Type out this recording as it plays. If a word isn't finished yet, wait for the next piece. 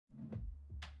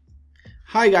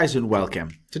Hi guys and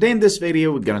welcome. Today in this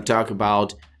video we're going to talk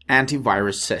about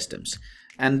antivirus systems.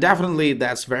 And definitely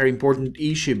that's a very important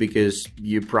issue because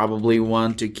you probably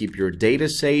want to keep your data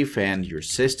safe and your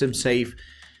system safe.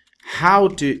 How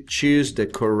to choose the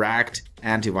correct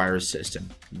antivirus system?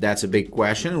 That's a big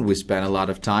question. We spend a lot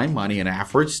of time, money and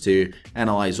efforts to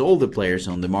analyze all the players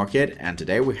on the market, and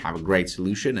today we have a great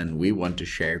solution and we want to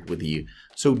share it with you.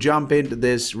 So jump into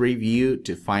this review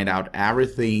to find out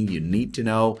everything you need to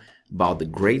know about the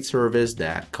great service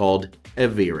that called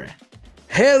Avira.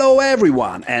 Hello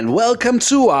everyone and welcome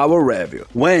to our review.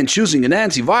 When choosing an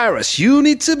antivirus, you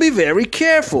need to be very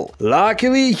careful.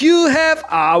 Luckily, you have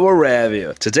our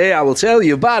review. Today I will tell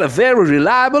you about a very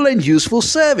reliable and useful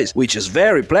service, which is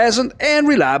very pleasant and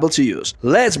reliable to use.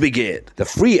 Let's begin. The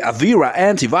free Avira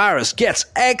Antivirus gets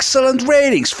excellent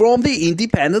ratings from the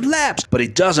independent labs, but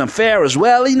it doesn't fare as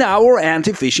well in our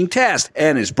anti-phishing test,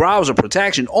 and its browser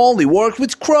protection only worked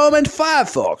with Chrome and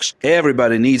Firefox.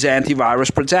 Everybody needs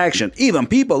antivirus protection, even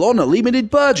people on a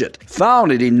limited budget.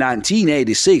 Founded in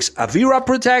 1986, Avira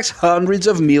protects hundreds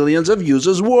of millions of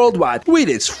users worldwide with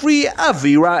its free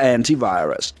Avira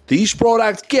Antivirus. This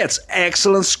product gets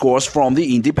excellent scores from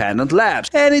the independent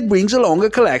labs, and it brings along a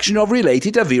collection of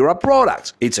related Avira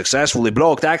products. It successfully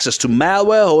blocked access to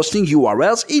malware-hosting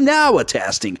URLs in our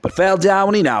testing, but fell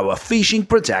down in our phishing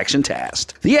protection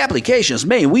test. The application's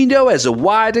main window has a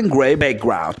white and gray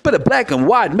background, but a black and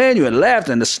white menu at left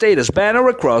and a status banner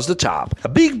across the top. A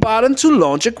big button to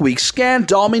launch a quick scan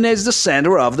dominates the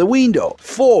center of the window.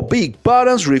 4 big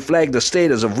buttons reflect the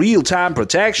status of real-time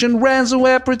protection,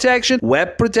 ransomware protection,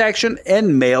 web protection,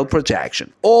 and mail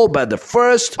protection. All but the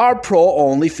first are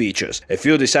Pro-only features. If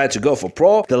you decide to go for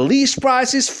Pro, the list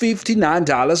price is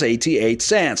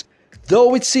 $59.88,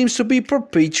 though it seems to be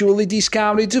perpetually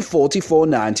discounted to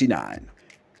 $44.99.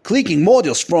 Clicking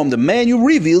modules from the menu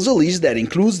reveals a list that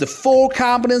includes the 4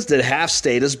 components that have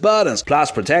status buttons,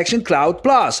 plus Protection Cloud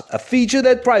Plus, a feature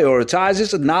that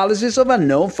prioritizes analysis of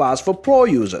unknown files for pro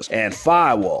users, and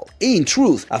Firewall. In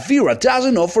truth, Avira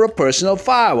doesn't offer a personal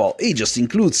firewall, it just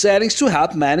includes settings to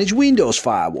help manage Windows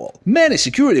Firewall. Many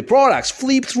security products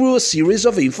flip through a series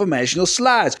of informational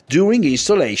slides during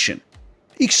installation,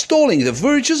 extolling the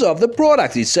virtues of the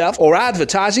product itself or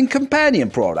advertising companion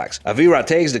products. Avira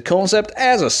takes the concept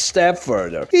as a step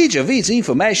further. Each of its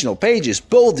informational pages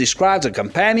both describes a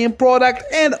companion product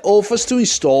and offers to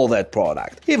install that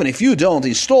product. Even if you don't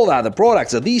install other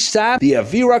products at this time, the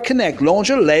Avira Connect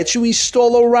launcher lets you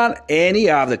install or run any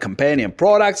of the companion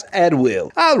products at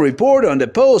will. I'll report on the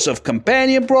post of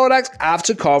companion products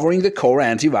after covering the core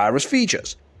antivirus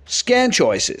features. Scan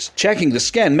choices. Checking the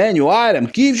scan menu item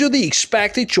gives you the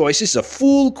expected choices of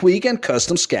full, quick and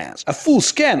custom scans. A full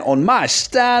scan on my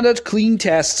standard clean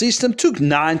test system took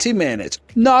 90 minutes.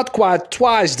 Not quite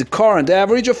twice the current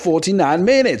average of 49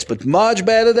 minutes, but much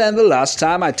better than the last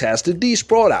time I tested this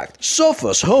product.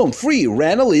 Sophos Home Free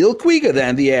ran a little quicker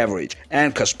than the average,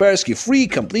 and Kaspersky Free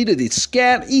completed its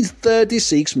scan in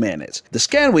 36 minutes. The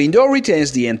scan window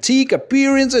retains the antique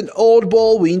appearance and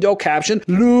oddball window caption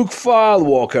 "Look File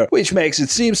Walker," which makes it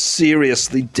seem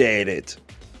seriously dated.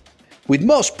 With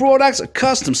most products, a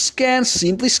custom scan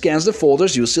simply scans the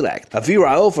folders you select.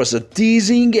 Avira offers a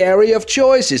dizzying array of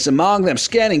choices, among them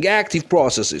scanning active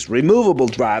processes, removable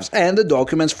drives, and the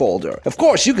Documents folder. Of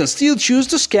course, you can still choose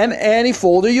to scan any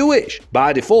folder you wish.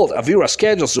 By default, Avira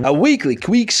schedules a weekly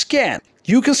quick scan.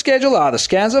 You can schedule other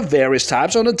scans of various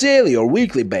types on a daily or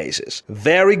weekly basis.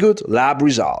 Very good lab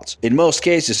results. In most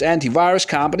cases, antivirus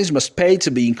companies must pay to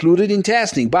be included in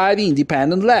testing by the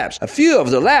independent labs. A few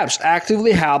of the labs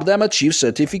actively help them achieve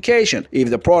certification. If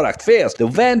the product fails, the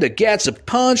vendor gets a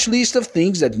punch list of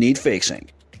things that need fixing.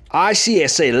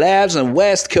 ICSA Labs and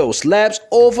West Coast Labs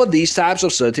offer these types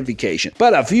of certification,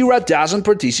 but Avira doesn't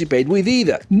participate with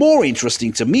either. More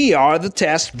interesting to me are the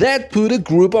tests that put a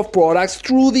group of products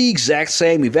through the exact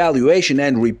same evaluation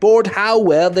and report how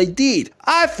well they did.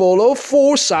 I follow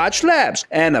 4 such labs,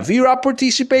 and Avira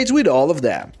participates with all of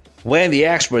them. When the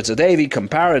experts at AV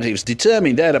Comparatives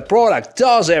determine that a product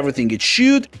does everything it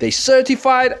should, they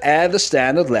certify it at the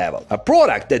standard level. A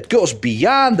product that goes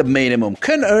beyond the minimum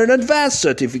can earn advanced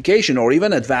certification or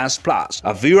even advanced plus.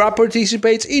 Avira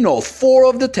participates in all 4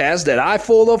 of the tests that I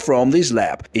follow from this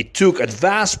lab. It took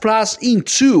advanced plus in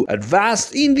 2,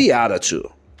 advanced in the other 2.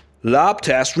 Lab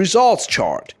Test Results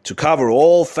Chart. To cover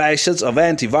all facets of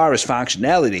antivirus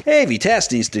functionality, AV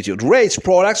Test Institute rates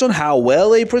products on how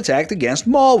well they protect against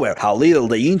malware, how little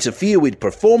they interfere with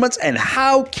performance, and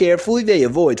how carefully they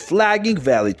avoid flagging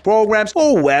valid programs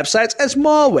or websites as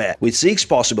malware, with 6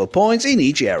 possible points in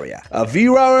each area.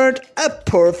 Avira earned a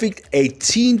perfect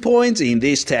 18 points in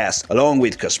this test, along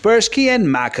with Kaspersky and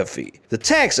McAfee. The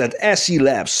techs at SE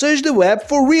Labs search the web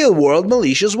for real-world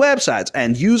malicious websites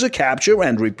and use a capture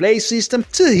and replay system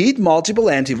to hit multiple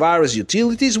antivirus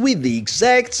utilities with the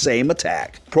exact same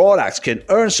attack. Products can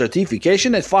earn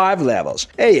certification at 5 levels: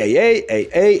 AAA,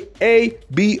 AA, A,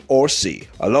 B, or C.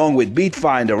 Along with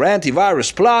Bitfinder,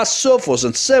 Antivirus Plus, Sophos,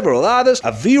 and several others,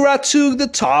 Avira took the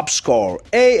top score,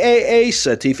 AAA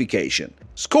certification.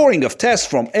 Scoring of tests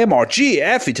from MRG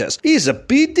Effitas is a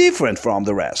bit different from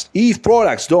the rest. If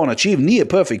products don't achieve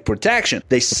near-perfect protection,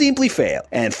 they simply fail.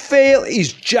 And fail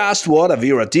is just what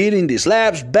Avira did in this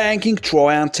lab's banking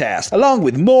Trojan test, along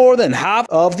with more than half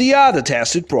of the other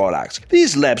tested products.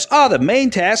 These labs' other main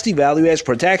test evaluates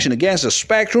protection against a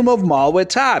spectrum of malware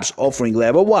types, offering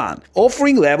level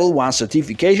 1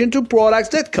 certification to products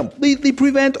that completely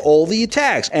prevent all the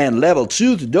attacks, and level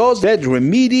 2 to those that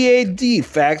remediate the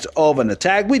effect of an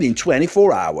attack within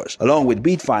 24 hours. Along with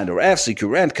Bitfinder,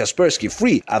 F-Secure, and Kaspersky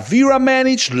Free, Avira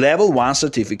managed level 1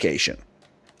 certification.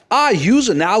 I use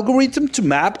an algorithm to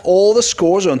map all the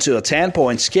scores onto a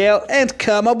 10-point scale and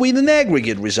come up with an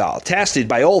aggregate result. Tested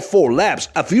by all 4 labs,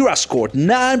 Avira scored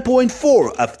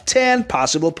 9.4 of 10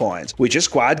 possible points, which is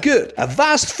quite good.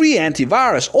 Avast Free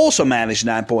Antivirus also managed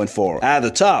 9.4. At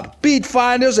the top,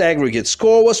 Bitfinder's aggregate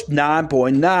score was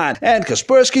 9.9, and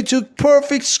Kaspersky took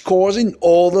perfect scores in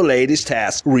all the latest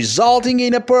tests, resulting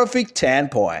in a perfect 10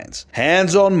 points.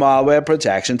 Hands-on malware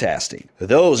protection testing.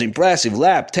 Those impressive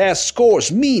lab test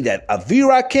scores mean that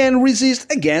Avira can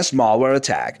resist against malware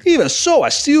attack. Even so, I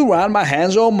still run my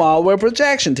hands-on malware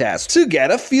protection tests to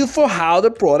get a feel for how the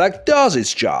product does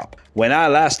its job. When I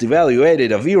last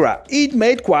evaluated Avira, it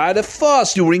made quite a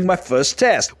fuss during my first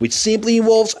test, which simply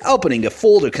involves opening a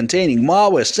folder containing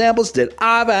malware samples that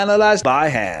I've analyzed by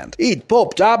hand. It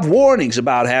popped up warnings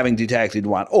about having detected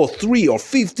 1 or 3 or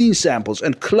 15 samples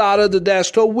and cluttered the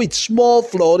desktop with small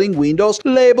floating windows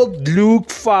labeled Luke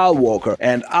File Walker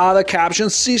and other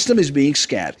captions "System is being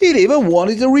scanned." It even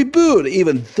wanted a reboot,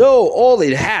 even though all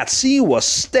it had seen was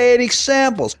static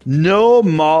samples, no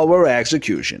malware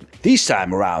execution. This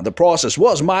time around, the process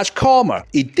was much calmer.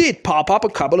 It did pop up a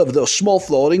couple of those small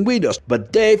floating windows,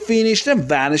 but they finished and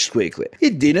vanished quickly.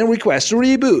 It didn't request a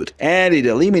reboot, and it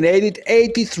eliminated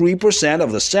 83%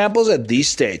 of the samples at this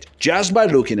stage, just by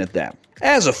looking at them.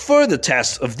 As a further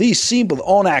test of this simple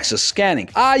on-access scanning,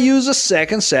 I use a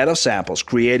second set of samples,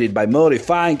 created by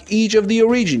modifying each of the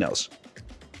originals.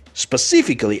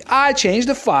 Specifically, I changed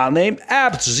the file name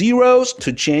apt0s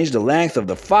to change the length of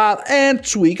the file and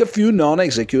tweak a few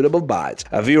non-executable bytes.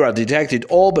 Avira detected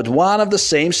all but one of the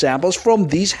same samples from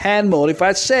this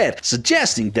hand-modified set,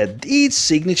 suggesting that its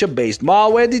signature-based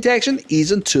malware detection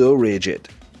isn't too rigid.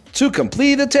 To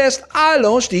complete the test, I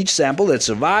launched each sample that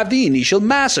survived the initial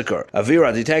massacre.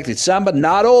 Avira detected some but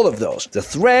not all of those. The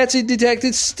threats it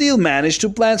detected still managed to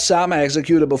plant some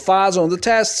executable files on the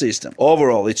test system.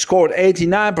 Overall, it scored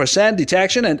 89%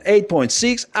 detection and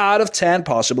 8.6 out of 10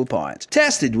 possible points.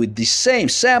 Tested with the same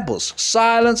samples,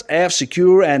 Silence,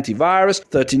 F-Secure Antivirus,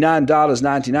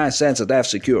 $39.99 at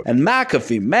F-Secure, and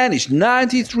McAfee managed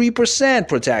 93%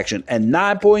 protection and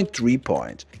 9.3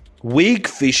 points. Weak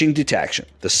phishing detection.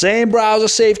 The same browser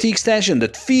safety extension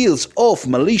that fields off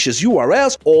malicious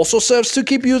URLs also serves to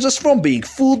keep users from being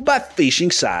fooled by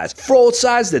phishing sites, fraud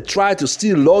sites that try to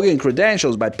steal login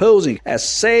credentials by posing as,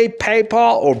 say,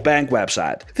 PayPal or bank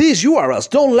website. These URLs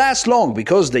don't last long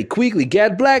because they quickly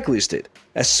get blacklisted.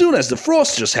 As soon as the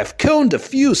fraudsters have coned a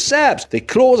few sabs, they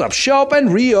close up shop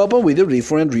and reopen with a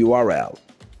different URL.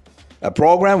 A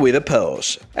program with a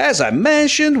pause. As I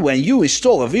mentioned, when you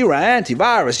install Avira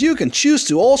Antivirus, you can choose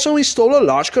to also install a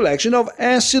large collection of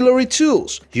ancillary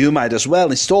tools. You might as well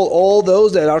install all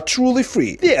those that are truly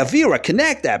free. The Avira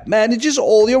Connect app manages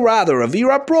all your other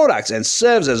Avira products and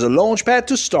serves as a launchpad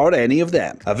to start any of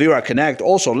them. Avira Connect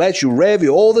also lets you review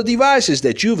all the devices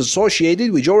that you've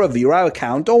associated with your Avira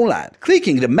account online.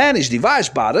 Clicking the Manage Device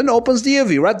button opens the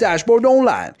Avira dashboard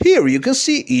online. Here you can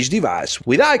see each device,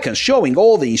 with icons showing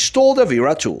all the installed installed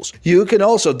Avira tools. You can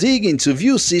also dig into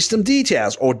view system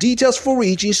details or details for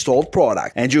each installed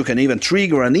product, and you can even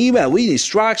trigger an email with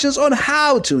instructions on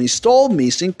how to install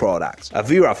missing products.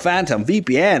 Avira Phantom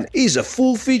VPN is a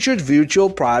full-featured virtual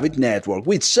private network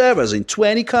with servers in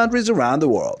 20 countries around the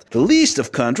world. The list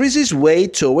of countries is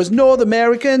weighed towards North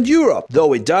America and Europe,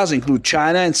 though it does include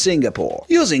China and Singapore.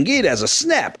 Using it as a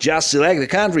snap, just select the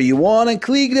country you want and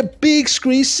click the big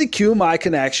screen Secure My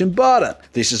Connection button.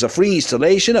 This is a free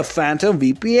installation of Phantom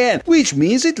VPN, which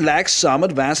means it lacks some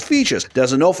advanced features,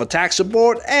 doesn't offer tech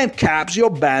support, and caps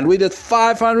your bandwidth at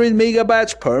 500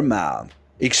 MB per month.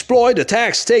 Exploit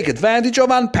attacks take advantage of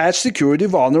unpatched security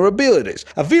vulnerabilities.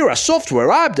 Avira Software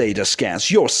Updater scans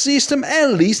your system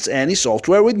and lists any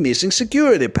software with missing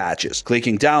security patches.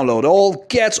 Clicking Download All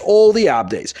gets all the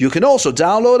updates. You can also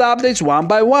download updates one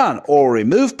by one or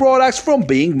remove products from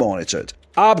being monitored.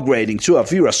 Upgrading to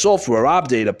Avira Software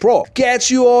Updater Pro gets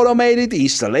you automated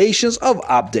installations of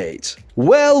updates.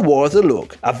 Well worth a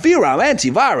look. Avira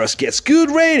Antivirus gets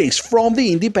good ratings from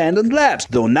the independent labs,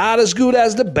 though not as good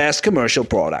as the best commercial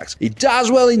products. It does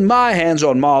well in my hands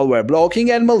on malware blocking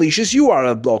and malicious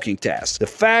URL blocking tests. The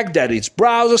fact that its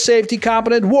browser safety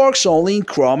component works only in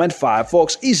Chrome and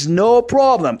Firefox is no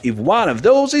problem if one of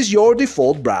those is your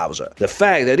default browser. The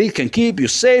fact that it can keep you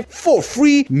safe for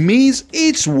free means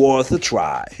it's worth a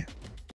try.